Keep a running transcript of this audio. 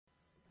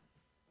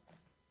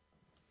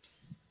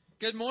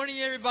Good morning,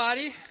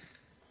 everybody.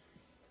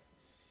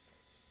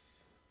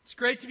 It's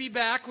great to be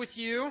back with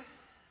you.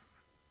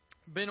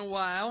 Been a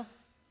while.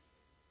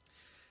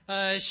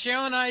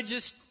 Cheryl and I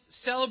just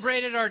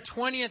celebrated our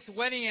 20th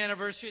wedding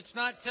anniversary. It's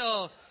not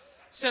till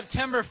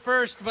September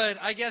 1st, but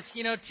I guess,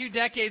 2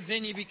 decades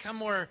in, you become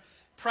more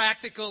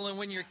practical, and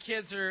when your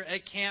kids are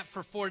at camp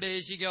for 4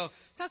 days, you go,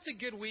 that's a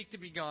good week to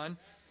be gone.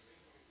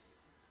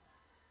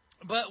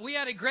 But we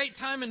had a great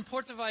time in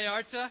Puerto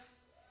Vallarta.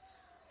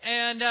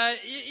 And,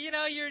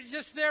 you're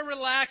just there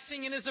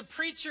relaxing. And as a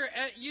preacher,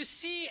 you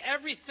see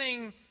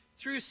everything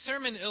through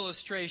sermon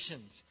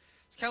illustrations.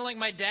 It's kind of like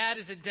my dad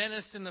is a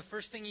dentist, and the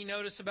first thing you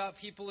notice about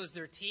people is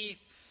their teeth.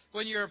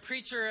 When you're a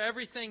preacher,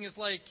 everything is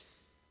like,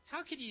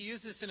 how could you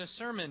use this in a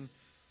sermon?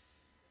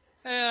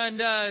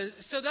 And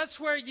so that's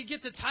where you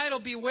get the title,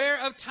 Beware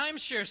of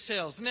Timeshare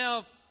Sales.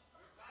 Now,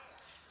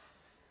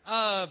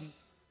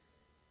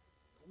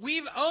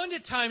 we've owned a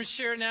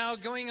timeshare now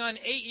going on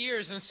 8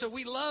 years, and so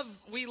we love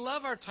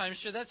our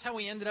timeshare. That's how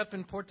we ended up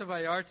in Puerto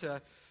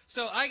Vallarta.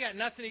 So I got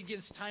nothing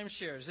against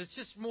timeshares. It's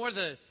just more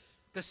the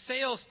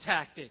sales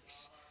tactics.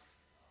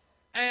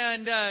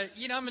 And, I'm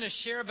going to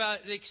share about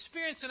the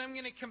experience, and I'm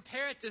going to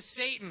compare it to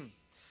Satan.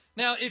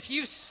 Now, if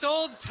you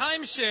sold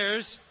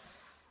timeshares,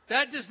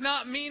 that does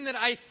not mean that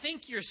I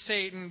think you're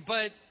Satan,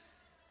 but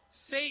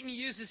Satan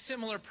uses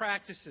similar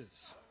practices.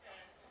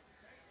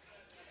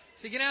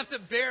 So you're going to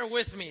have to bear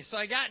with me. So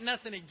I got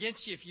nothing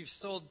against you if you've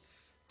sold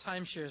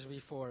timeshares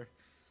before.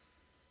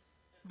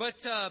 But,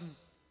 so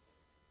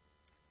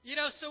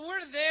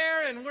we're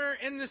there and we're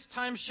in this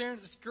timeshare.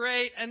 It's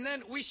great. And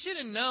then we should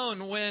have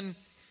known when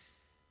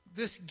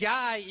this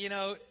guy,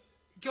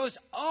 goes,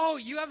 oh,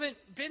 you haven't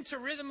been to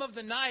Rhythm of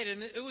the Night.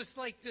 And it was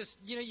like this,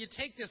 you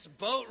take this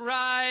boat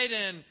ride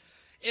and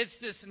it's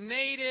this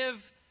native,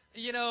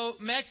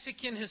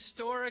 Mexican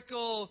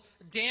historical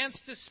dance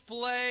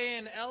display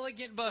and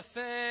elegant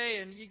buffet,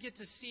 and you get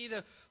to see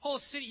the whole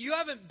city. You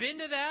haven't been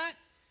to that?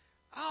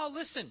 Oh,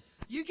 listen,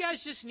 you guys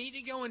just need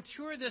to go and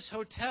tour this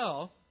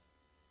hotel.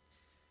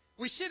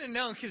 We should have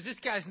known because this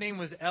guy's name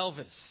was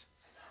Elvis.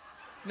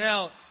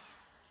 Now,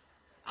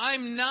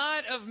 I'm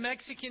not of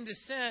Mexican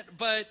descent,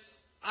 but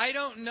I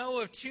don't know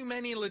of too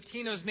many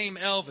Latinos named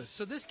Elvis.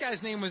 So this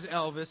guy's name was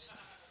Elvis.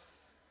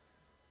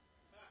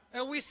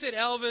 And we said,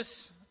 Elvis,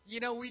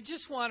 we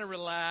just want to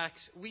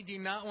relax. We do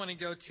not want to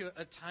go to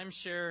a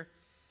timeshare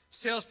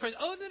sales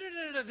presentation. Oh,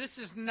 no. This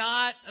is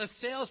not a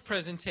sales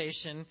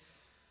presentation.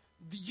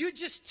 You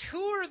just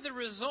tour the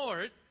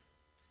resort.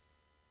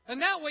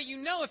 And that way,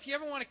 if you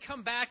ever want to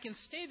come back and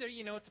stay there,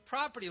 you know what the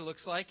property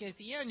looks like. And at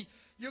the end,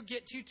 you'll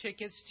get 2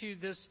 tickets to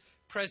this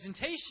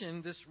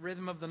presentation, this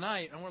Rhythm of the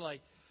Night. And we're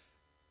like,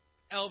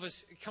 Elvis,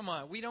 come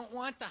on. We don't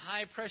want the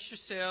high-pressure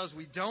sales.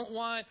 We don't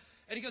want...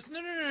 And he goes,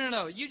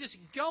 no. You just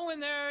go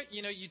in there,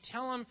 you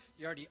tell them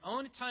you already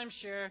own a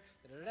timeshare,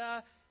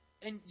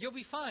 and you'll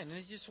be fine. And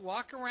you just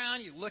walk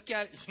around, you look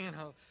at it,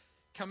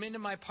 come into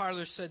my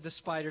parlor, said the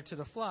spider to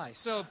the fly.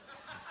 So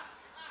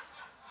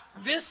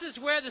this is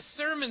where the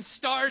sermon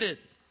started,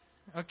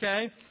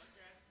 okay?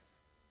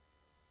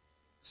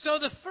 So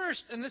the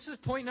first, and this is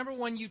point number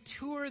 1, you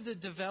tour the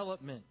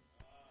development.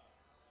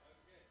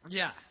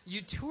 Yeah,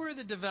 you tour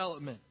the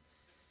development.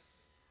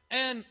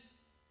 And...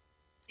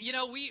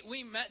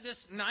 we met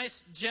this nice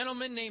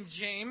gentleman named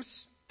James,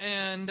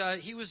 and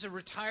he was a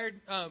retired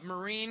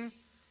Marine,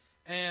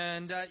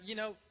 and,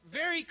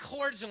 very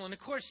cordial. And, of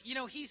course,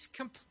 he's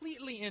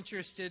completely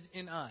interested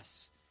in us.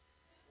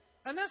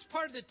 And that's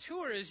part of the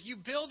tour is you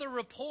build a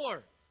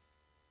rapport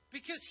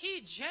because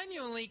he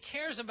genuinely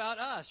cares about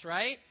us,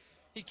 right?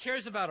 He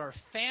cares about our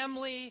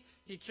family.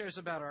 He cares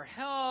about our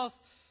health,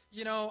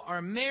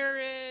 our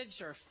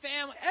marriage, our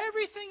family,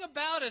 everything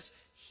about us.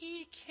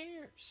 He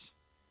cares.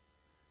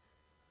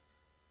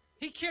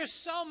 He cares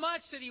so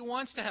much that he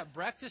wants to have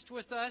breakfast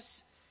with us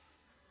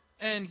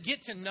and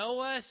get to know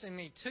us. And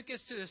he took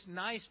us to this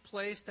nice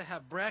place to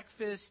have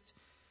breakfast.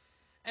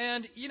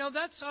 And,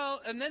 that's all.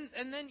 And then,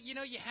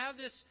 you have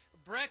this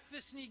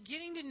breakfast and you're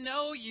getting to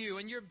know you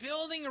and you're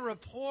building a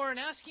rapport and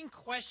asking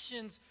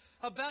questions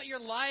about your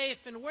life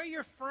and where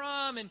you're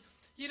from. And,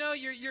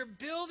 you're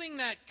building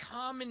that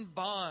common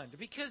bond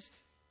because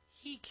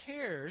he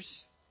cares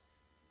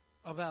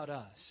about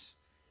us.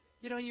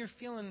 And you're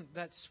feeling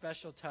that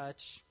special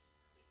touch.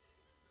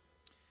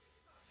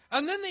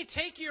 And then they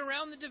take you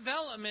around the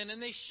development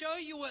and they show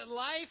you what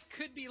life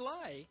could be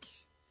like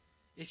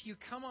if you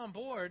come on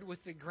board with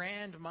the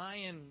Grand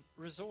Mayan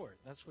Resort.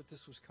 That's what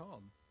this was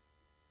called.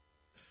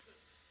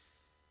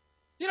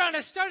 And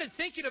I started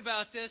thinking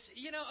about this.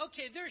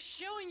 Okay, they're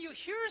showing you,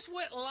 here's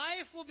what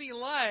life will be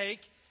like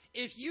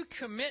if you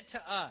commit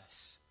to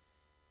us.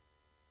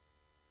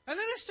 And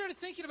then I started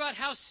thinking about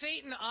how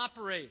Satan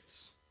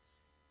operates.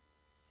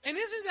 And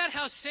isn't that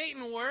how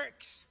Satan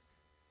works?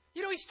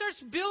 He starts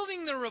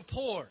building the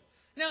rapport.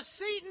 Now,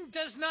 Satan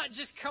does not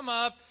just come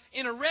up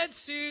in a red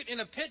suit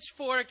and a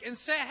pitchfork and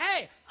say,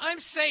 hey, I'm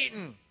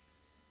Satan.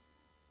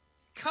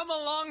 Come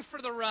along for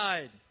the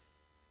ride.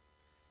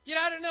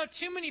 I don't know,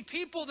 too many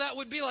people that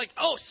would be like,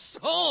 oh,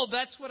 sold,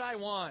 that's what I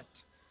want.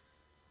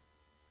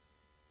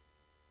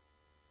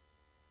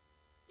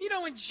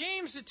 When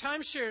James, the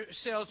timeshare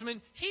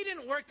salesman, he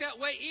didn't work that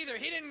way either.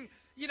 He didn't,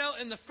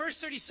 in the first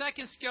 30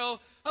 seconds go,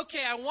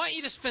 okay, I want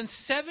you to spend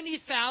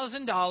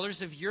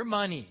 $70,000 of your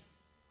money.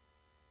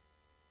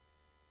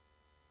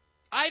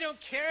 I don't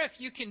care if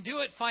you can do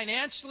it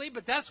financially,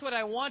 but that's what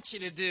I want you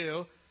to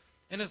do.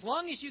 And as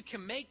long as you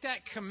can make that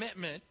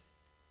commitment,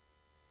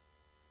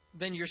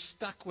 then you're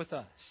stuck with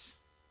us.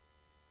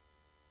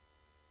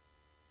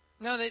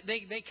 No,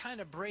 they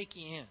kind of break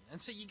you in.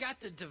 And so you got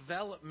the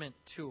development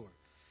tour.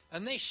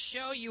 And they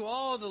show you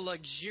all the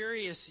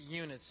luxurious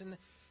units. And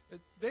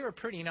they were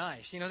pretty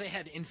nice. They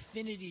had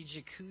infinity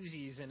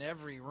jacuzzis in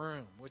every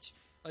room, which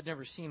I'd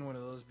never seen one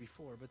of those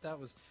before. But that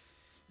was,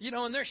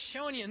 and they're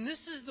showing you, and this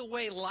is the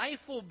way life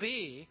will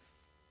be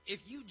if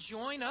you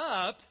join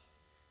up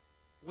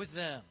with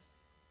them.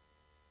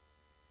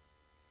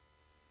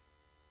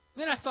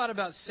 Then I thought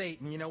about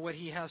Satan, what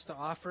he has to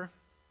offer.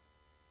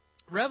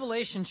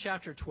 Revelation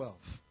chapter 12.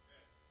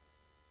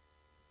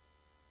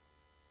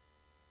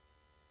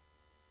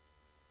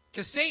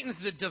 Because Satan's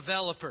the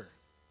developer.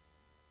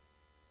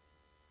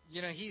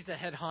 He's the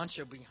head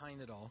honcho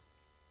behind it all.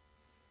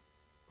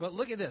 But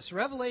look at this.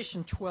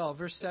 Revelation 12,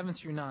 verse 7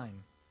 through 9.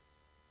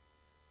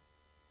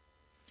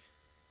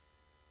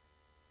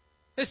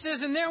 It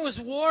says, "And there was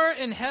war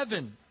in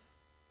heaven.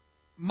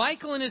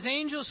 Michael and his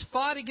angels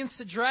fought against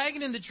the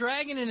dragon, and the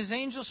dragon and his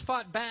angels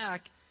fought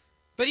back.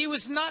 But he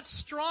was not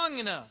strong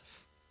enough.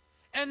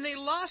 And they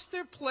lost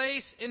their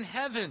place in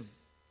heaven.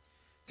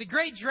 The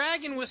great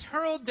dragon was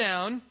hurled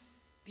down,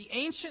 the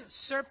ancient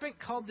serpent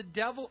called the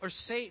devil or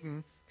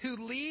Satan, who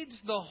leads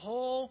the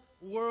whole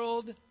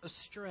world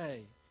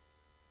astray.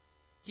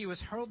 He was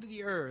hurled to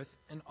the earth,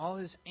 and all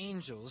his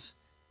angels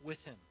with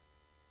him."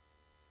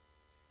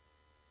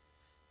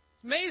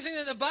 Amazing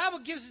that the Bible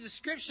gives a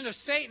description of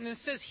Satan and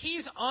says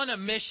he's on a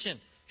mission.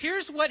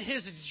 Here's what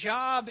his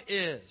job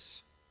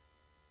is.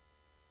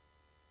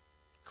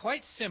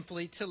 Quite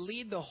simply, to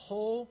lead the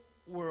whole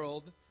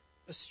world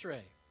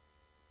astray.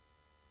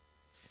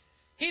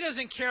 He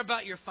doesn't care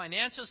about your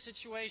financial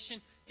situation.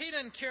 He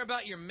doesn't care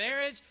about your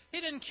marriage.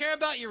 He doesn't care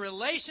about your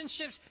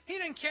relationships. He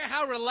doesn't care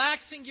how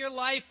relaxing your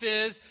life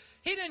is.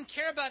 He doesn't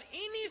care about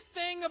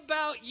anything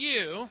about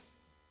you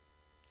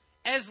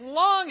as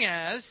long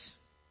as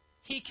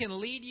he can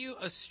lead you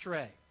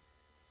astray.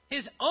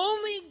 His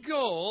only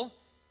goal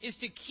is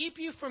to keep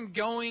you from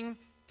going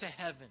to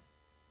heaven.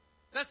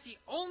 That's the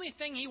only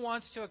thing he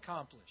wants to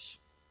accomplish.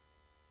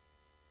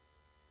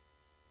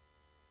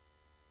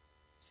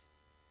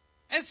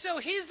 And so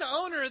he's the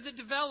owner of the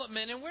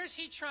development. And where's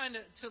he trying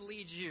to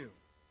lead you?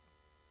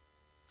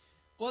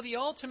 Well, the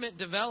ultimate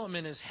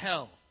development is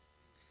hell.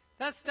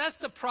 That's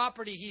the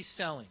property he's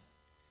selling.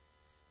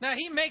 Now,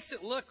 he makes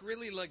it look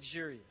really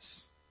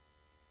luxurious.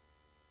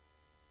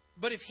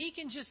 But if he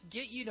can just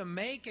get you to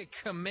make a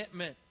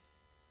commitment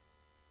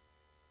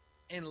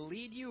and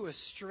lead you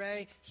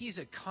astray, he's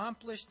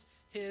accomplished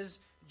his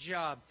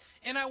job.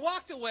 And I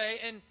walked away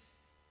and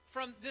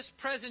from this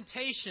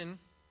presentation,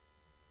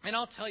 and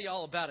I'll tell you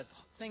all about it.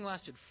 The thing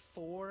lasted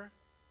 4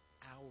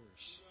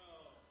 hours.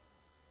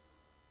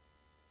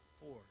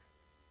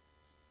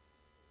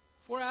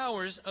 4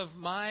 hours of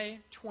my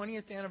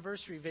 20th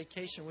anniversary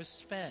vacation was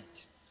spent.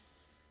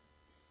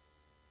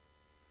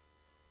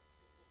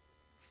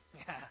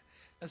 Yeah,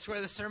 that's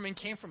where the sermon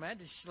came from. I had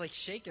to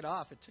shake it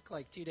off. It took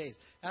 2 days.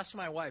 Ask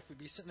my wife. We'd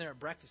be sitting there at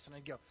breakfast, and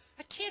I'd go,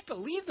 I can't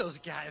believe those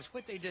guys,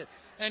 what they did.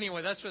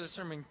 Anyway, that's where the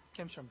sermon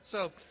comes from.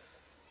 So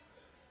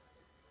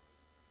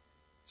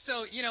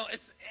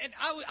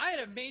I had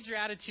a major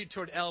attitude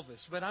toward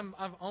Elvis, but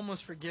I've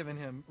almost forgiven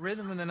him.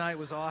 Rhythm of the Night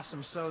was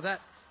awesome, so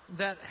that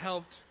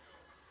helped.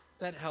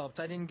 That helped.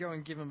 I didn't go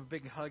and give him a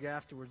big hug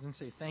afterwards and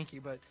say thank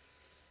you, but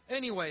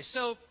anyway,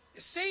 so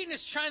Satan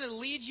is trying to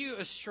lead you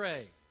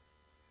astray.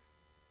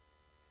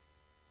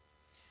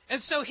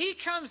 And so he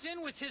comes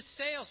in with his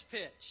sales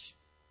pitch.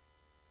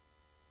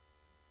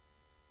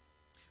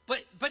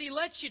 But he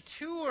lets you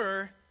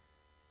tour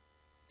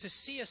to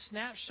see a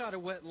snapshot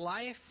of what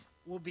life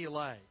will be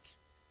like.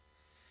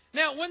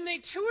 Now, when they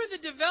tour the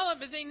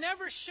development, they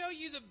never show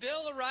you the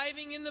bill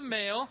arriving in the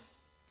mail.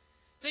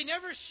 They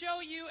never show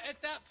you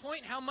at that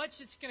point how much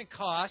it's going to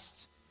cost.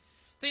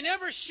 They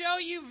never show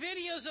you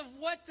videos of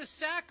what the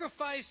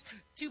sacrifice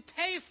to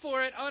pay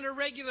for it on a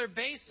regular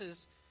basis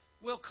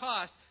will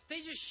cost. They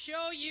just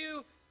show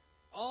you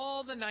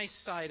all the nice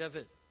side of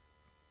it.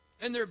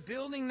 And they're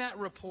building that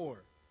rapport.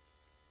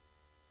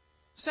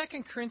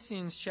 2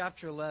 Corinthians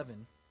chapter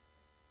 11.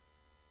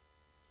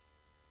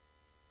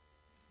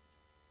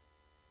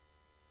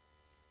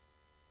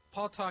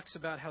 Paul talks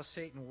about how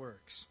Satan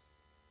works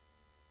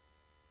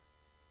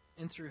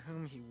and through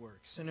whom he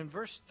works. And in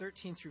verse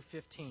 13 through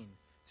 15,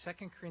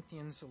 2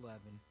 Corinthians 11,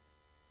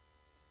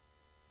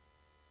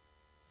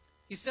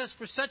 he says,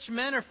 "For such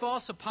men are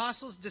false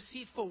apostles,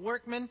 deceitful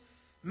workmen,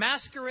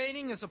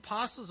 masquerading as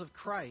apostles of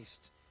Christ.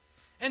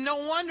 And no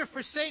wonder,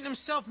 for Satan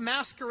himself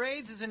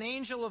masquerades as an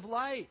angel of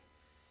light.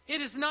 It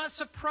is not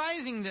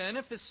surprising then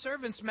if his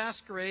servants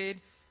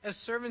masquerade as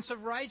servants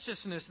of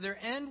righteousness. Their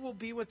end will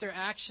be what their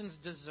actions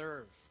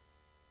deserve."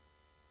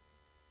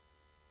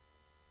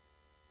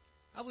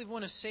 I believe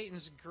one of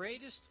Satan's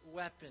greatest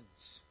weapons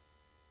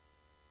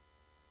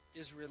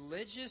is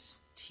religious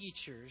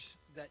teachers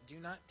that do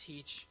not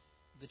teach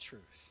the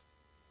truth.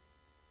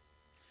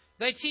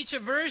 They teach a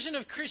version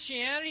of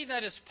Christianity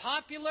that is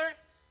popular,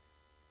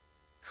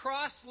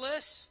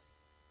 crossless,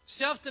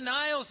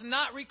 self-denial is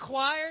not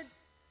required.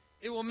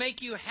 It will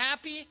make you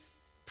happy,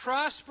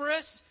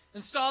 prosperous,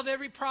 and solve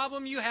every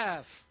problem you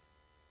have.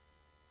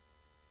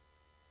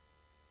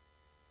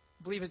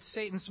 I believe it's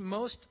Satan's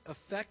most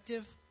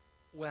effective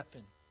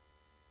weapon.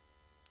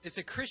 It's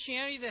a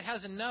Christianity that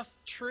has enough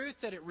truth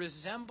that it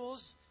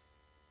resembles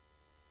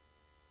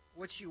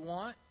what you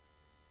want,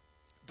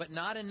 but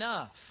not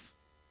enough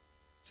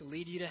to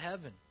lead you to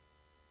heaven.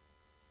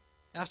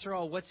 After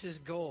all, what's his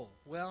goal?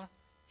 Well,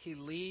 he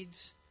leads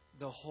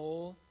the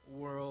whole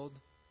world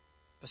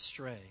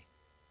astray.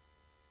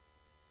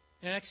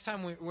 And next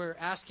time we're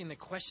asking the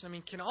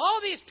question, can all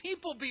these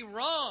people be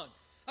wrong?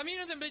 Are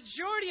the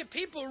majority of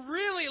people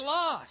really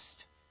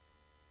lost?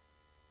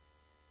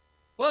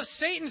 Well, if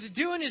Satan's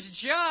doing his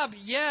job,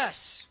 yes.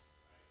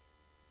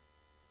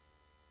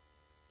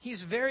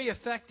 He's very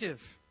effective.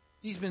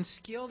 He's been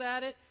skilled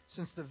at it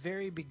since the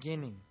very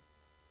beginning.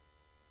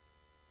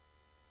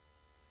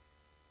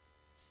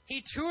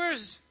 He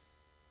tours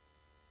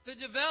the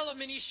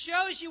development. He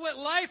shows you what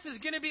life is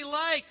going to be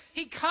like.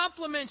 He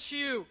compliments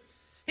you.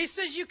 He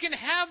says you can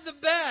have the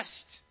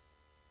best.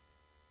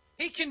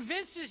 He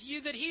convinces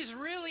you that he's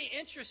really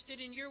interested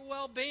in your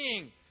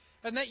well-being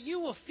and that you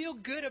will feel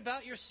good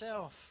about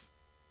yourself.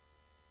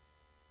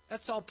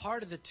 That's all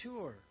part of the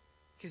tour,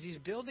 because he's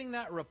building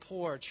that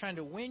rapport, trying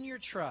to win your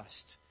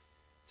trust,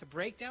 to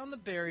break down the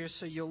barriers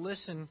so you'll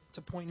listen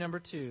to point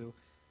number 2,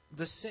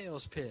 the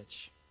sales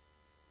pitch.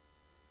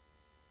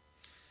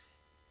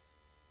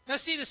 Now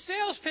see, the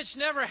sales pitch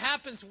never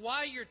happens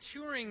while you're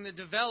touring the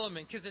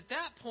development, because at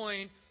that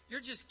point, you're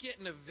just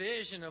getting a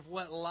vision of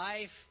what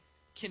life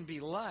can be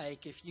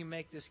like if you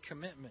make this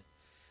commitment.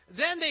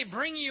 Then they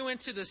bring you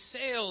into the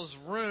sales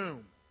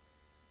room.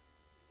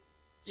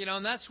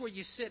 And that's where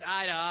you sit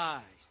eye to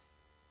eye.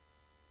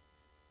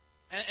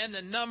 And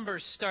the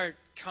numbers start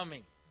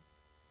coming.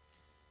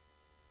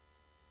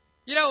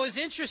 It was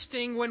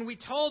interesting when we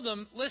told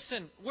them,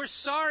 listen, we're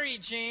sorry,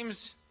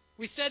 James.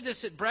 We said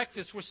this at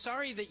breakfast. We're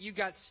sorry that you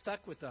got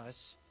stuck with us.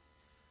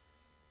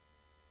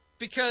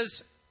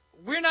 Because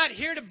we're not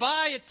here to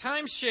buy a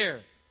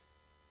timeshare.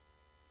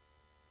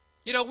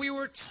 We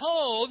were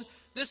told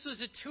this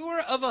was a tour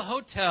of a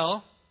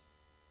hotel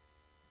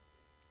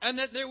and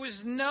that there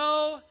was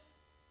no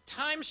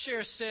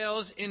timeshare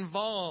sales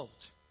involved.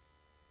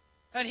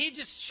 And he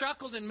just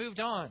chuckled and moved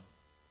on.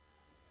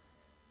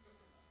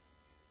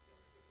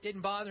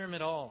 Didn't bother him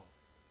at all.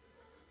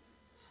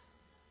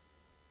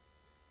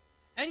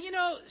 And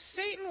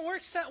Satan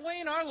works that way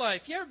in our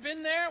life. You ever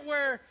been there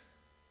where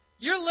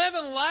you're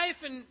living life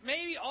and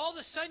maybe all of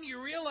a sudden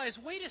you realize,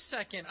 wait a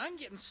second, I'm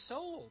getting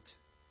sold.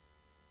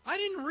 I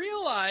didn't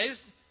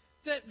realize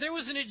that there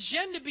was an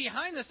agenda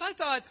behind this. I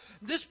thought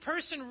this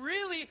person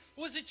really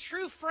was a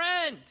true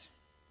friend.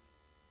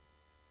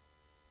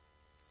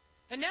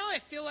 And now I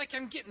feel like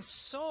I'm getting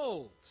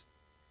sold.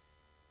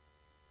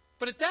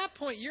 But at that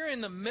point, you're in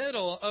the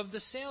middle of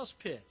the sales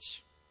pitch.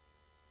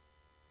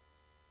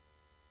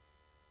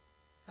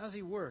 How does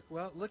he work?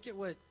 Well, look at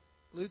what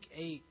Luke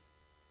 8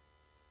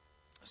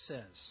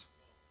 says.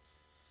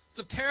 It's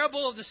the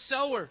parable of the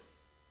sower.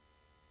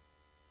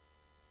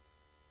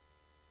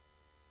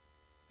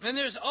 And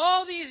there's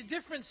all these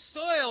different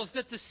soils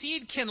that the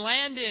seed can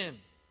land in.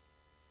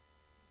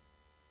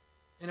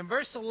 And in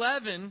verse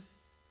 11, it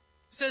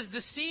says,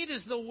 the seed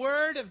is the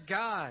word of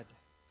God.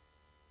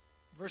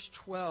 Verse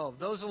 12,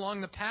 those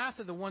along the path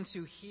are the ones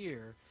who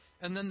hear.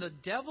 And then the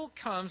devil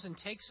comes and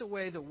takes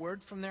away the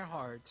word from their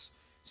hearts,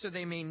 so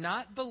they may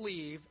not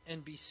believe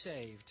and be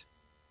saved.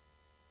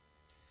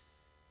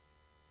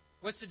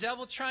 What's the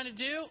devil trying to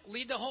do?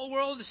 Lead the whole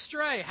world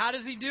astray. How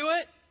does he do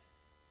it?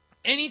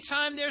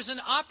 Anytime there's an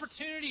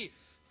opportunity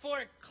for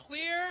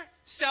clear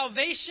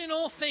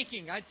salvational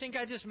thinking. I think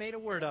I just made a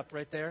word up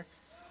right there.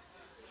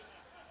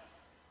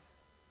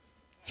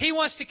 He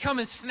wants to come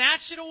and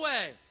snatch it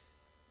away.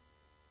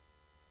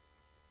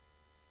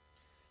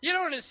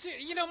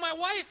 My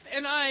wife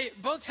and I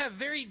both have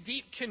very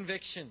deep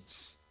convictions.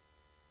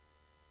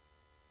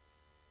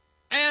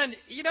 And,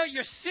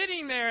 you're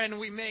sitting there and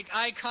we make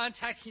eye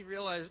contact and you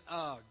realize,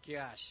 oh,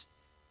 gosh,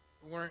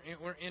 we're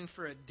in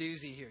for a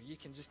doozy here. You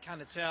can just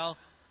kind of tell.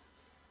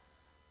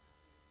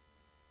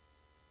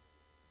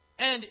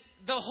 And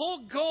the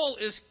whole goal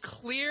is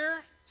clear,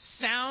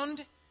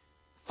 sound,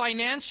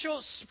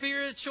 financial,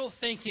 spiritual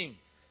thinking.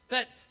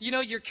 That,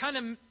 you're kind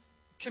of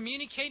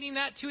communicating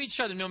that to each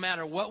other no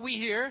matter what we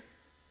hear,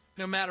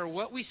 no matter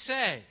what we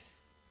say.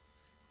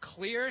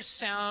 Clear,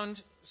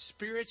 sound,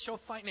 spiritual,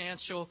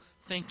 financial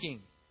thinking.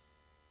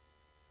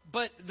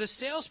 But the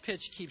sales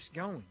pitch keeps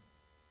going.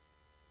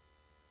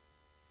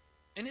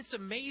 And it's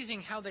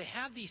amazing how they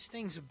have these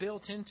things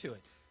built into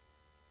it.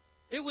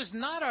 It was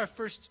not our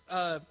first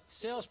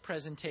sales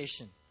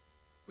presentation.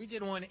 We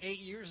did one 8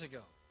 years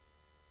ago.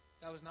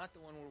 That was not the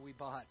one where we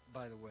bought,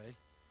 by the way.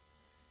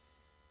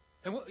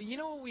 And you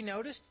know what we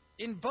noticed?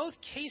 In both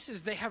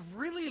cases, they have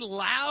really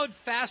loud,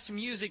 fast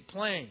music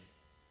playing.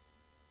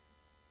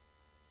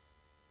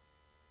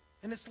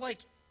 And it's like,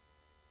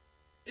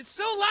 it's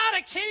so loud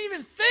I can't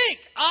even think.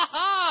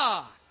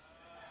 Aha!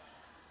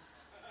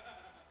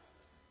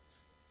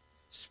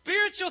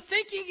 Spiritual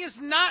thinking is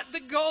not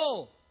the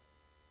goal.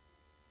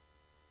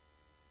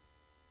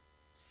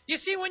 You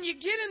see, when you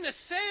get in the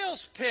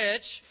sales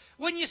pitch,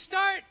 when you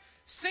start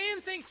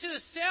saying things to the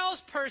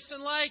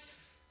salesperson like,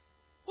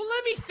 well,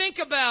 let me think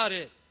about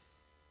it.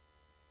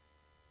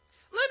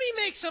 Let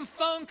me make some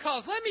phone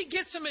calls. Let me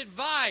get some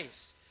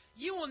advice.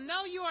 You will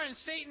know you are in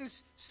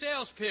Satan's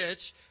sales pitch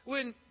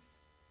when,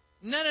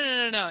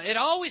 no. It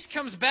always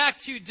comes back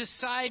to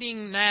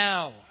deciding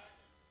now.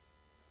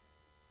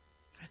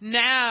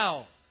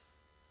 Now.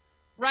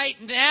 Right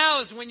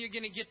now is when you're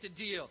going to get the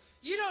deal.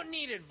 You don't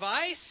need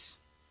advice.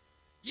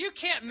 You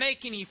can't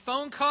make any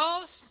phone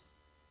calls.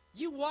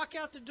 You walk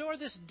out the door,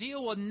 this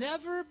deal will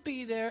never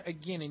be there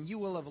again, and you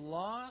will have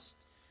lost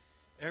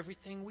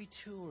everything we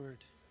toured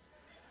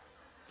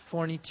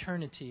for an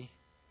eternity.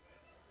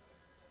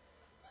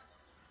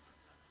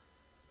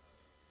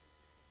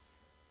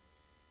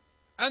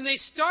 And they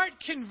start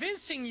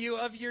convincing you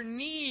of your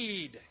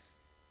need.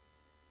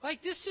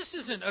 Like, this just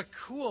isn't a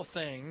cool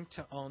thing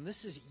to own.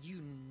 This is, you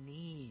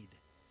need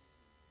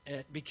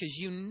it because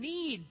you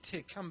need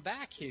to come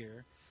back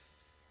here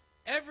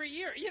every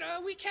year.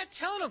 We kept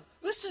telling them,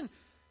 listen,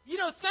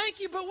 thank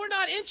you, but we're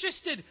not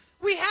interested.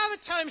 We have a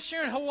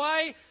timeshare in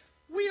Hawaii.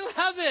 We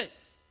love it.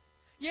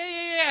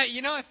 Yeah.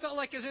 I felt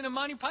like I was in a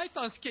Monty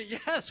Python skit.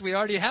 Yes, we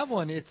already have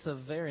one. It's a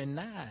very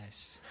nice.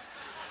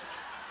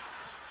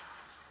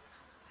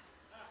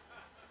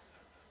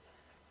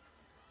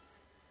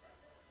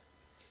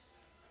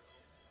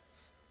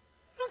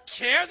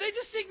 Care. They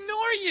just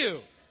ignore you.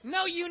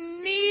 No, you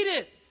need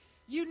it.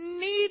 You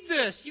need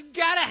this. You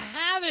got to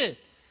have it.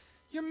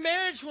 Your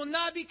marriage will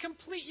not be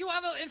complete. You will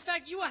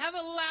have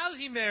a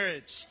lousy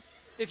marriage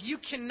if you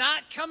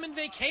cannot come on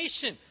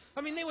vacation.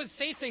 I mean, they would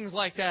say things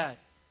like that.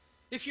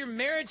 If your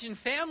marriage and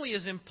family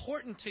is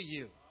important to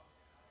you,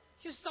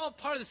 it's all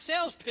part of the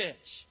sales pitch.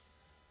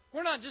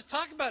 We're not just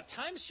talking about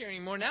timeshare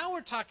anymore. Now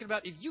we're talking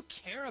about if you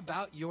care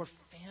about your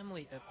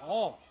family at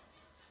all.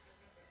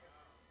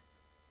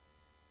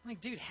 I'm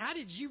like, dude, how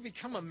did you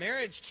become a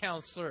marriage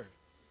counselor?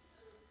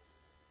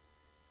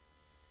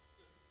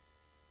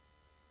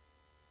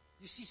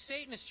 You see,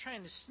 Satan is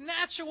trying to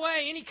snatch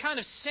away any kind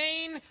of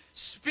sane,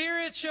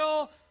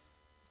 spiritual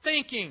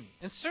thinking.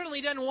 And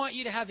certainly doesn't want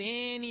you to have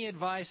any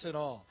advice at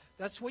all.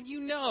 That's when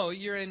you know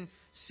you're in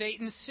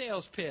Satan's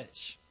sales pitch.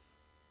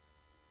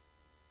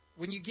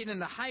 When you get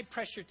into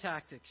high-pressure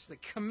tactics, the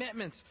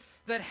commitments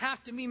that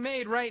have to be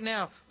made right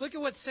now. Look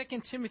at what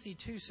 2 Timothy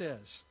 2 says.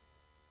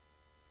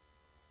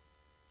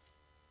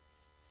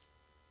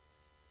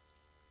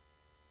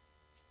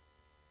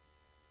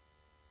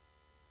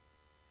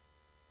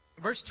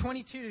 Verse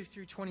 22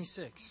 through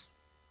 26.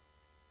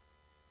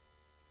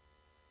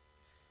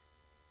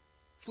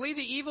 Flee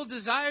the evil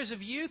desires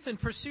of youth and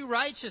pursue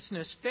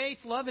righteousness, faith,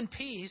 love, and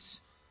peace,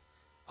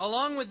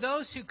 along with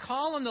those who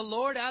call on the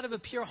Lord out of a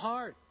pure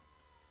heart.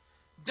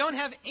 Don't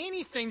have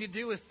anything to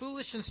do with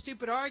foolish and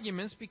stupid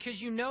arguments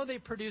because you know they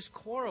produce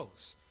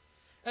quarrels.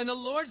 And the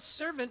Lord's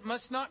servant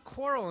must not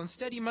quarrel.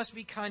 Instead, he must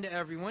be kind to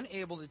everyone,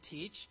 able to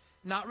teach,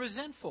 not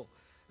resentful.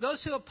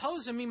 Those who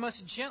oppose him he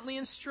must gently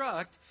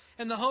instruct,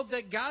 in the hope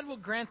that God will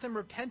grant them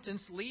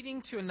repentance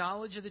leading to a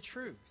knowledge of the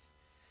truth,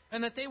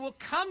 and that they will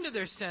come to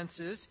their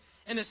senses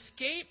and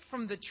escape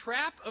from the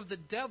trap of the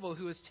devil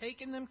who has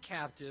taken them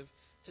captive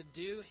to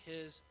do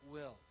his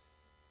will.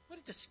 What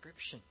a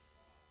description.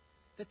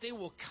 That they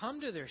will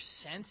come to their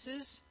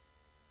senses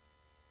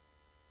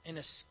and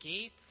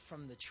escape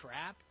from the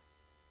trap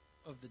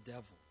of the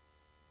devil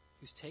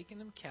who's taken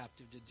them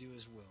captive to do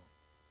his will.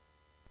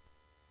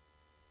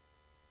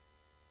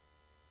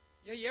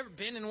 You ever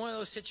been in one of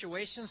those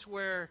situations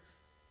where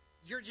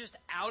you're just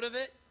out of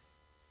it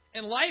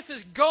and life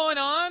is going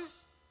on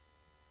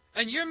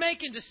and you're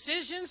making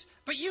decisions,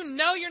 but you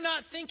know you're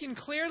not thinking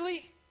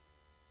clearly?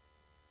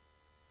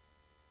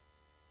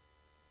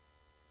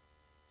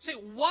 Say,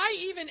 why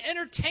even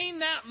entertain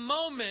that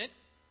moment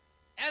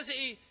as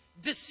a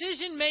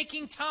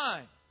decision-making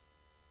time?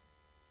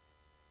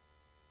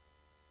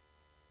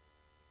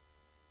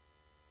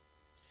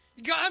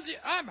 You go,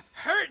 I'm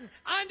hurting.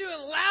 I'm doing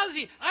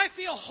lousy. I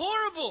feel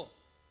horrible.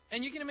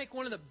 And you're going to make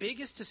one of the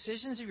biggest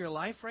decisions of your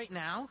life right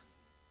now?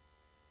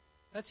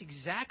 That's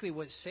exactly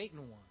what Satan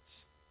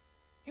wants.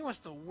 He wants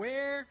to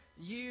wear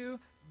you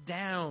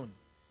down.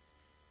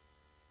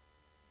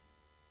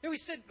 And we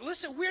said,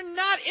 listen, we're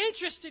not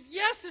interested.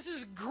 Yes, this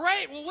is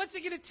great. Well, what's it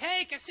going to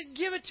take? I said,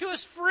 give it to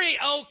us free.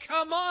 Oh,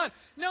 come on.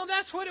 No,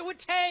 that's what it would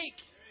take.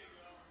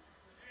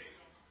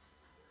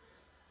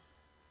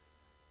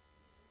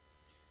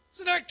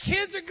 So our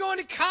kids are going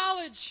to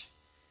college.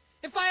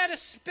 If I had a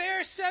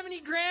spare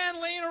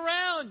 $70,000 laying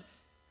around,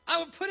 I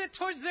would put it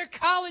towards their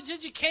college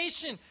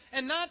education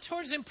and not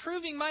towards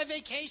improving my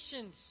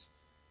vacations.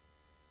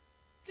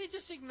 They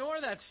just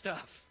ignore that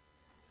stuff.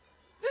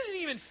 It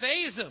doesn't even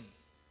faze them.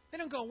 They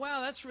don't go,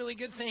 wow, that's really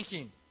good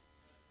thinking.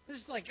 They're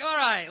just like, all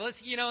right, let's,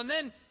 and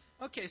then,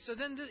 okay, so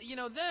then,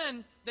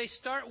 then they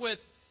start with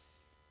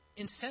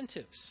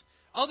incentives.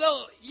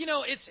 Although,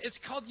 it's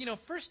called,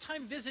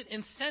 first-time visit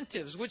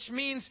incentives, which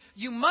means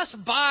you must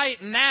buy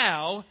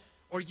now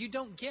or you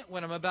don't get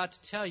what I'm about to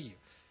tell you.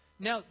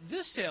 Now,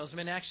 this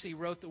salesman actually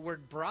wrote the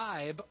word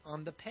bribe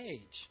on the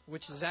page,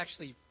 which is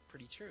actually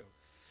pretty true.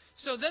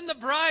 So then the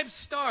bribes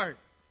start.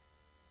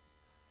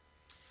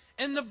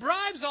 And the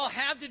bribes all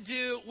have to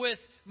do with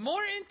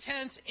more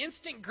intense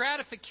instant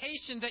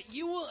gratification that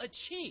you will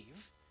achieve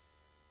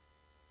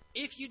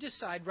if you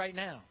decide right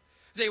now.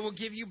 They will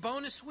give you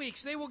bonus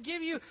weeks. They will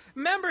give you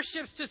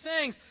memberships to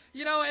things.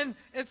 And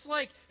it's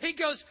like, he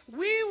goes,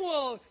 we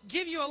will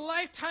give you a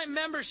lifetime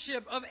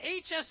membership of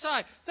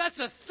HSI. That's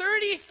a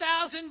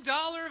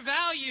 $30,000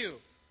 value.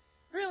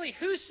 Really,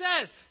 who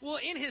says? Well,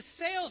 in his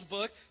sales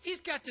book,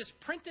 he's got this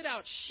printed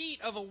out sheet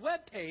of a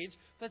web page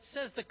that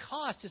says the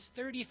cost is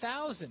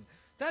 $30,000.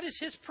 That is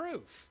his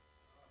proof.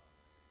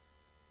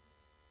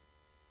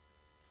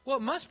 Well,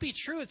 it must be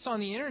true. It's on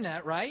the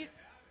internet, right?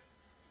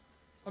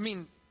 I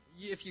mean,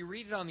 if you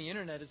read it on the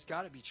internet, it's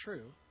got to be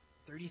true.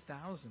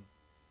 30,000.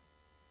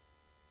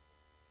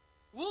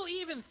 We'll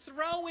even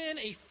throw in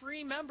a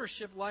free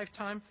membership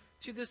lifetime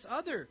to this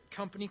other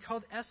company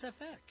called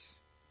SFX,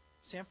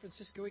 San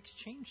Francisco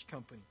Exchange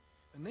Company.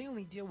 And they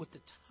only deal with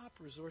the top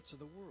resorts of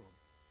the world.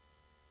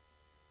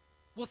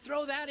 We'll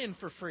throw that in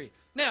for free.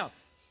 Now,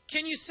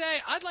 can you say,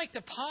 I'd like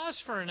to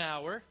pause for an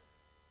hour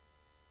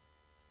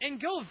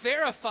and go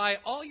verify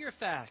all your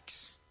facts?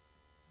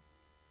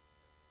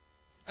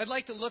 I'd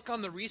like to look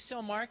on the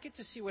resale market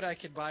to see what I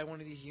could buy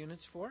one of these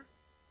units for.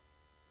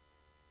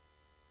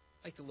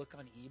 I'd like to look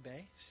on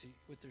eBay, see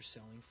what they're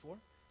selling for.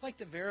 I'd like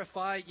to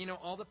verify,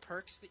 all the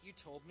perks that you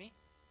told me.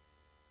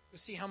 To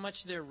see how much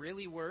they're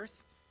really worth.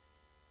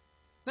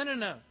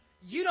 No.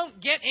 You don't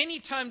get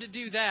any time to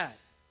do that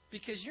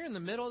because you're in the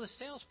middle of the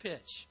sales pitch.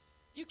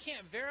 You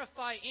can't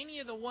verify any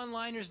of the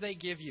one-liners they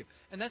give you.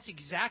 And that's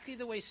exactly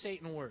the way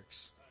Satan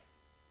works.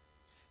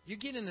 You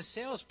get in the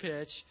sales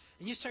pitch,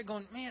 and you start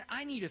going, man,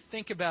 I need to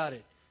think about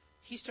it.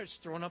 He starts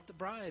throwing up the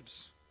bribes.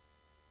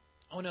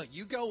 Oh, no,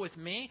 you go with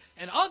me,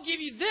 and I'll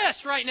give you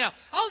this right now.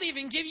 I'll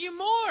even give you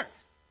more.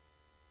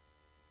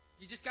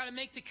 You just got to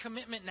make the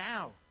commitment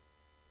now.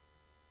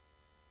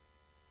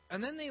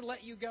 And then they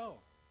let you go.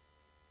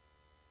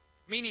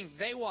 Meaning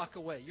they walk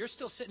away. You're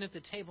still sitting at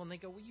the table, and they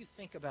go, will you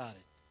think about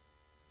it?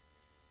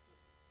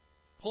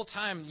 Whole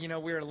time, we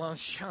were alone,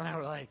 Sean and I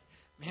were like,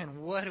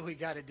 man, what do we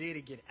got to do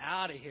to get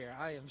out of here?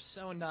 I am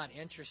so not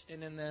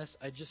interested in this.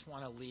 I just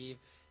want to leave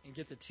and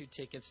get the 2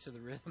 tickets to the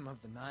Rhythm of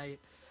the Night.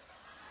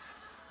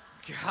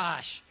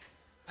 Gosh.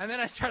 And then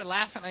I started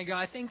laughing. I go,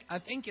 I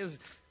think his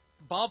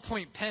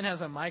ballpoint pen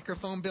has a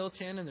microphone built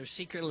in, and they're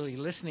secretly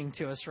listening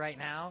to us right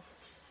now.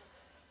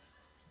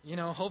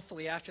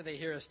 Hopefully after they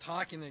hear us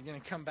talking, they're going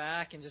to come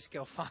back and just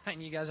go,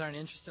 fine, you guys aren't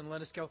interested, and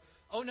let us go.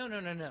 Oh, no.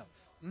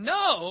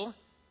 No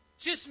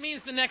just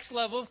means the next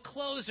level of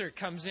closer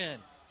comes in.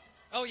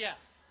 Oh, yeah.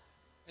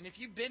 And if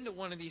you've been to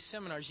one of these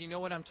seminars, you know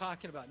what I'm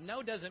talking about.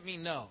 No doesn't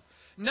mean no.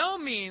 No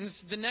means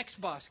the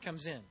next boss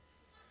comes in.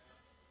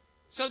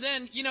 So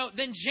then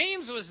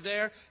James was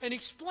there and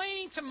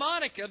explaining to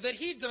Monica that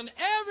he'd done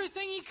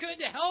everything he could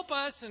to help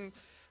us and,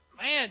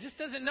 man, just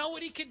doesn't know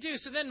what he could do.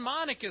 So then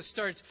Monica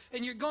starts,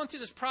 and you're going through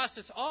this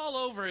process all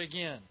over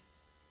again.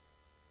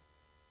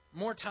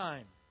 More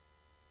time.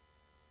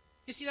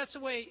 You see, that's the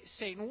way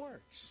Satan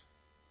works.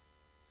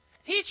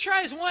 He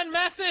tries one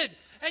method,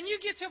 and you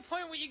get to a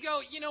point where you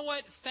go, you know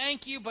what,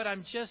 thank you, but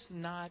I'm just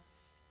not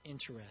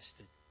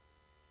interested.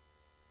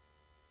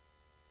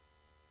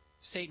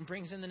 Satan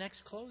brings in the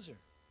next closer.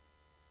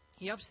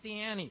 He ups the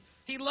ante.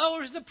 He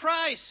lowers the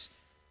price.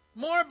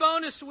 More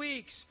bonus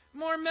weeks,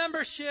 more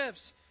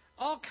memberships,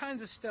 all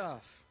kinds of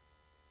stuff.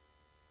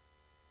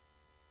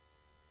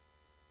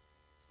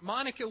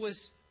 Monica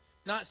was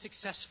not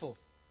successful.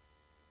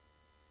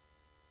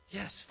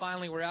 Yes,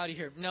 finally we're out of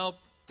here. Nope,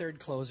 third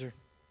closer.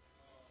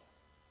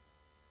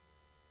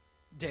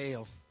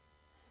 Dale.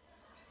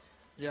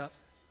 Yep.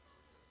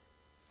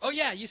 Oh,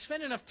 yeah, you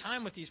spend enough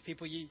time with these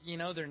people, you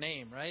know their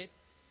name, right?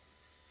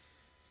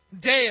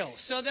 Dale.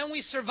 So then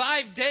we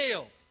survive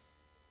Dale.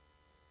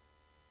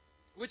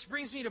 Which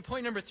brings me to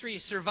point number 3,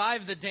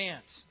 survive the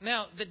dance.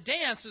 Now, the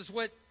dance is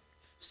what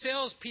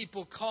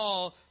salespeople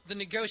call the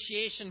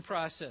negotiation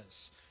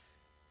process.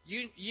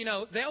 You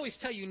know, they always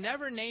tell you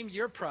never name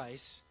your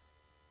price,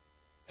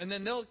 and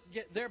then they'll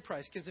get their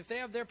price. Because if they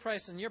have their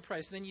price and your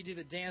price, then you do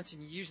the dance,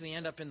 and you usually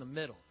end up in the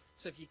middle.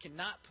 So if you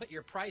cannot put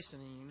your price in,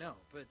 then you know.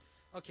 But,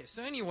 okay,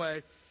 so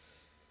anyway,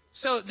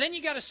 so then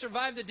you got to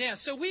survive the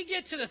dance. So we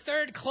get to the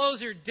third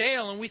closer,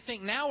 Dale, and we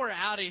think, now we're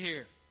out of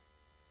here.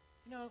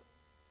 You know,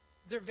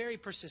 they're very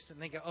persistent.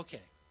 They go,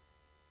 okay,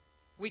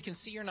 we can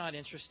see you're not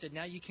interested.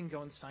 Now you can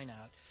go and sign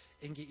out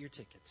and get your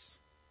tickets.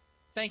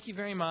 Thank you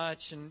very much.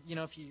 And, you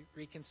know, if you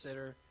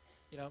reconsider,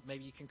 you know,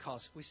 maybe you can call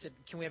us. We said,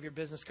 can we have your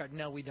business card?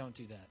 No, we don't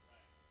do that.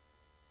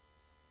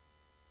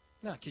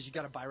 No, because you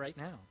got to buy right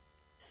now.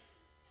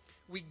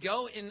 We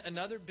go in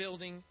another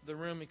building, the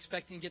room,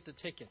 expecting to get the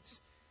tickets.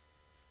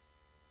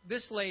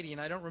 This lady,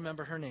 and I don't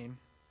remember her name,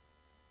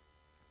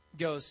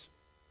 goes,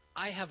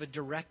 I have a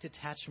direct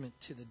attachment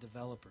to the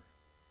developer.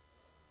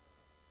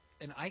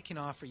 And I can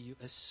offer you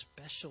a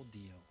special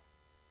deal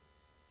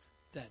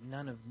that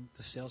none of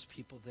the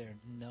salespeople there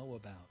know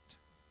about.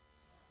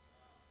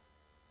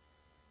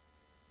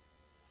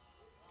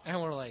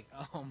 And we're like,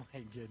 oh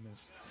my goodness.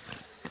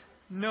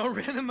 No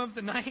Rhythm of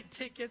the Night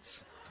tickets.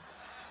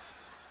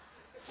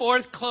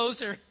 Fourth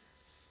closer.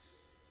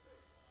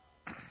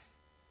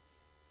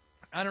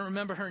 I don't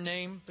remember her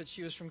name, but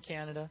she was from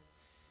Canada.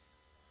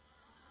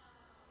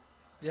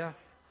 Yeah.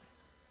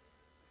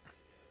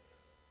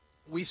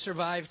 We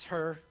survived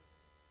her.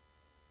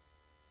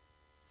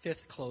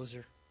 Fifth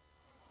closer.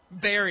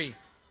 Barry,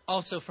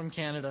 also from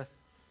Canada.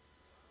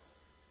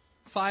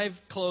 5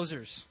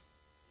 closers.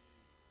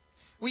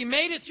 We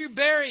made it through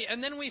Barry,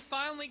 and then we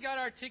finally got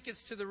our tickets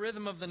to the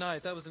Rhythm of the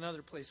Night. That was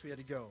another place we had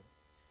to go.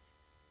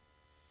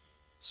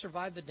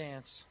 Survived the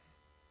dance.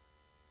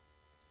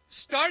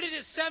 Started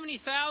at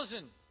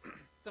 $70,000.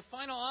 The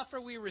final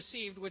offer we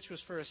received, which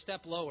was for a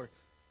step lower,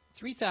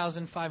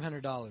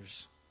 $3,500.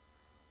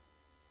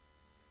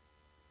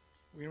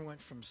 We went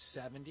from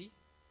 70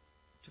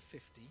 to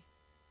 50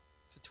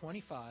 to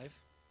 25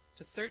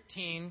 to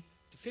 13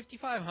 to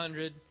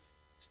 5,500 to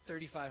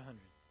 3,500.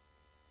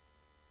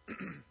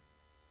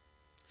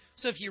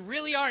 So if you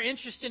really are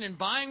interested in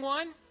buying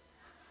one,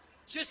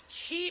 just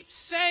keep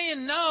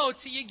saying no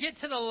till you get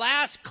to the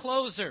last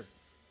closer.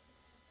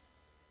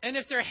 And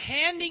if they're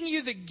handing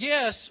you the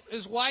gifts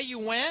is why you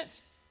went,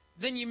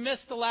 then you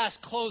missed the last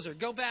closer.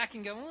 Go back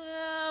and go,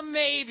 well,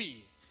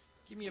 maybe.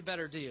 Give me a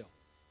better deal.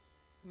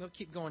 And they'll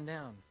keep going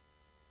down.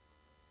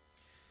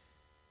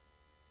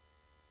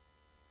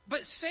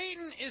 But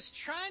Satan is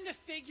trying to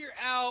figure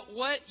out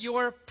what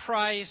your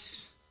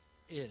price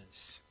is.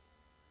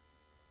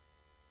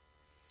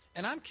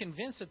 And I'm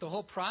convinced that the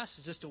whole process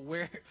is just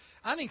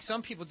I think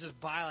some people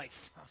just buy like,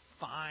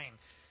 fine.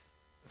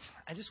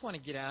 I just want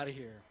to get out of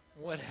here.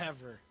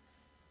 Whatever.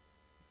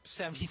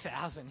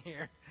 70,000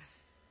 here.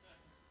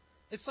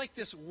 It's like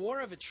this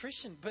war of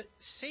attrition. But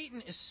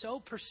Satan is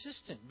so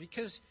persistent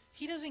because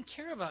he doesn't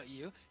care about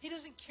you. He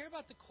doesn't care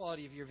about the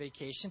quality of your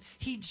vacation.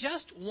 He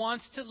just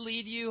wants to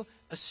lead you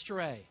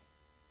astray.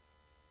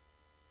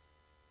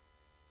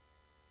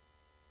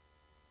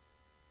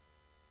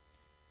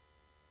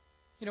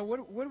 You know,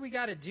 what do we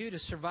got to do to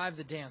survive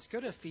the dance?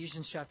 Go to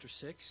Ephesians chapter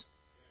 6.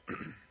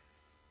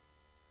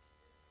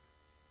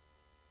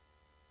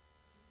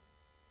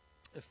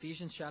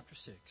 Ephesians chapter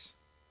 6.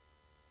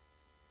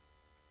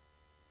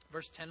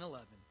 Verse 10 and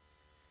 11.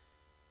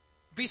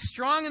 Be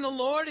strong in the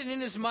Lord and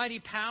in His mighty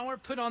power.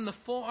 Put on the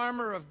full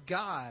armor of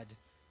God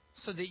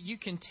so that you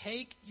can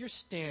take your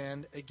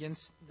stand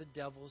against the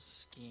devil's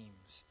schemes.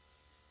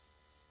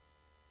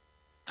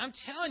 I'm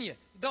telling you,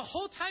 the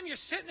whole time you're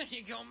sitting there,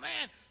 you go,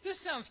 man,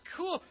 this sounds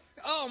cool.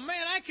 Oh,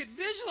 man, I could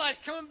visualize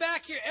coming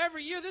back here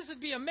every year. This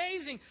would be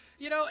amazing.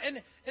 You know,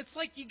 and it's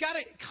like you got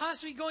to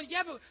constantly going,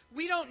 yeah, but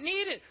we don't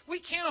need it. We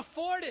can't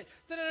afford it.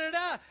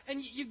 Da-da-da-da.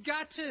 And you've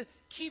got to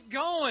keep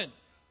going.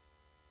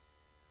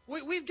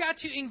 We've got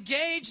to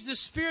engage the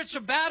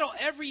spiritual battle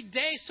every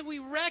day so we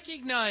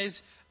recognize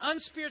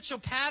unspiritual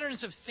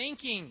patterns of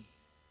thinking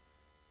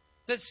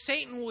that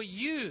Satan will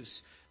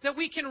use. That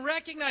we can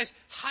recognize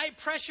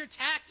high-pressure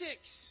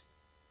tactics.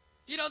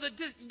 You know,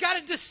 you got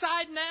to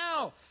decide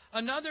now.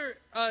 Another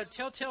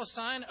telltale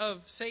sign of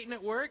Satan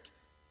at work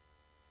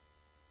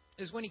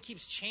is when he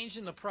keeps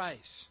changing the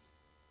price.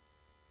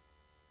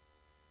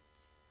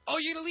 Oh,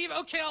 you're going to leave?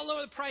 Okay, I'll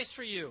lower the price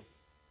for you.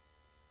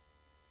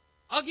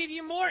 I'll give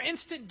you more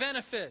instant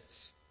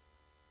benefits.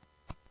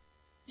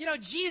 You know,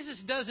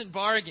 Jesus doesn't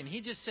bargain.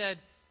 He just said,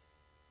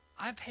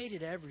 I paid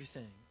it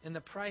everything, and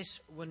the price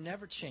will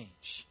never change.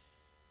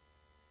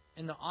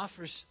 And the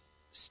offer's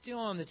still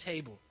on the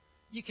table.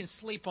 You can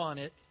sleep on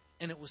it,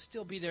 and it will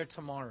still be there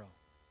tomorrow.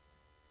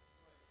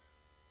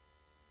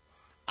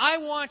 I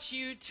want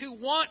you to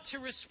want to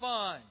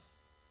respond.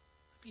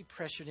 Don't be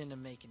pressured into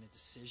making a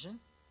decision.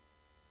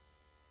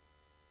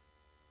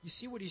 You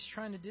see what he's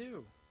trying to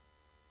do.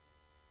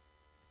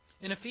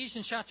 In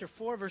Ephesians chapter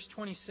 4, verse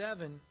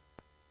 27,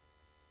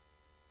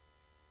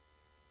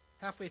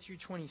 halfway through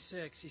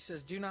 26, he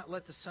says, do not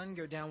let the sun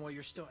go down while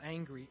you're still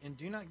angry, and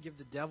do not give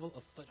the devil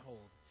a foothold.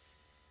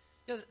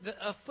 You know,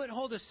 a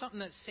foothold is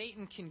something that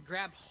Satan can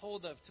grab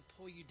hold of to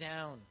pull you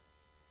down.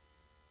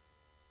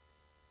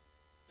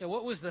 You know,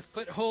 what was the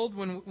foothold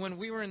when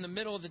we were in the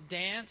middle of the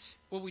dance?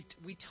 Well,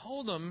 we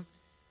told them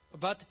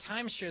about the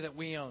timeshare that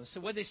we own.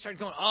 So what they started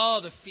going, oh,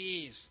 the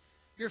fees.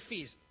 Your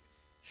fees.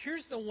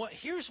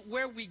 Here's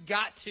where we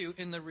got to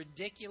in the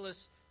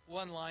ridiculous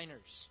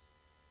one-liners.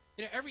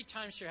 You know, every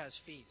timeshare has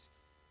fees.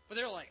 But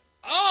they're like,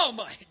 oh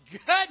my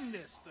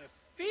goodness, the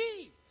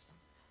fees.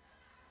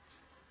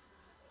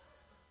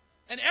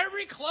 And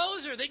every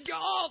closer, they'd go,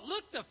 oh,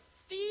 look, the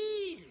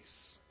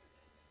fees.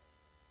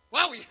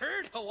 Well, we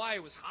heard Hawaii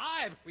was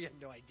high, but we had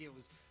no idea it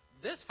was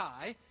this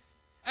high.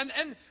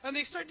 And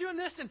they start doing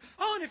this, and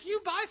if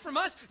you buy from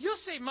us, you'll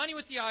save money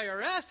with the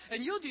IRS,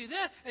 and you'll do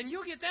this, and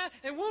you'll get that,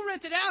 and we'll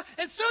rent it out.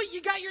 And so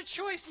you got your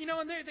choice,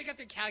 and they got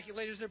the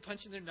calculators, they're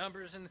punching their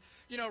numbers, and,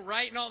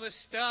 writing all this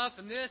stuff,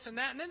 and this and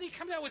that, and then they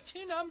come out with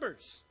two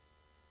numbers.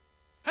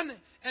 And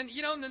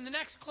then the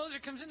next closer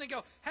comes in, they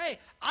go, hey,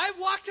 I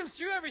walked them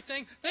through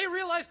everything. They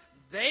realize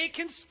they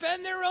can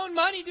spend their own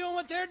money doing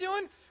what they're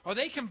doing, or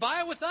they can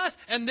buy it with us,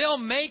 and they'll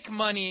make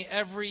money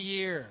every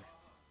year.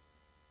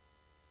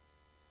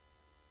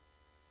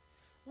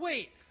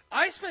 Wait,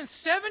 I spent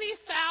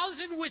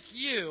 $70,000 with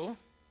you.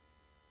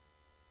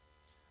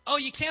 Oh,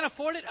 you can't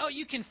afford it? Oh,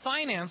 you can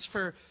finance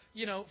for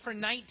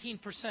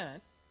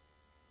 19%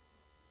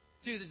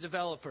 through the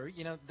developer.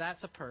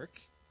 That's a perk.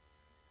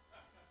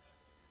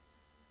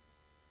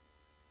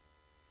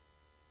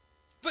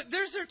 But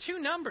there's their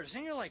two numbers,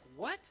 and you're like,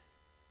 what?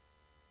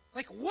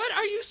 Like, what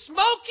are you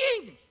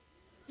smoking?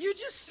 You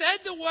just said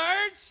the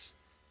words.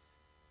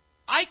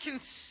 I can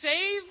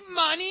save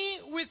money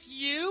with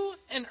you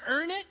and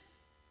earn it.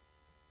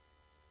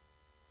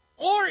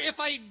 Or if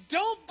I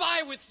don't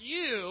buy with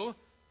you,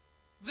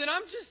 then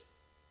I'm just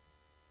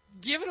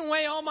giving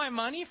away all my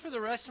money for the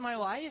rest of my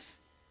life.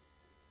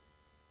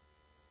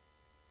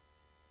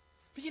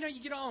 But you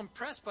get all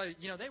impressed by,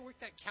 they work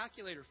that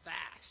calculator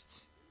fast.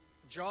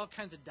 Draw all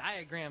kinds of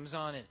diagrams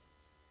on it.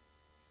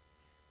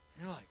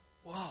 And you're like,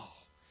 whoa,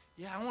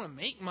 yeah, I want to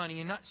make money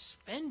and not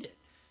spend it.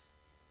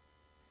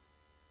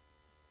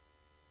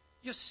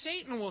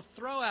 Satan will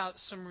throw out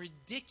some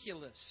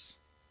ridiculous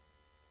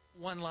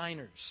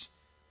one-liners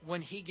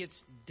when he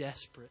gets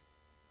desperate.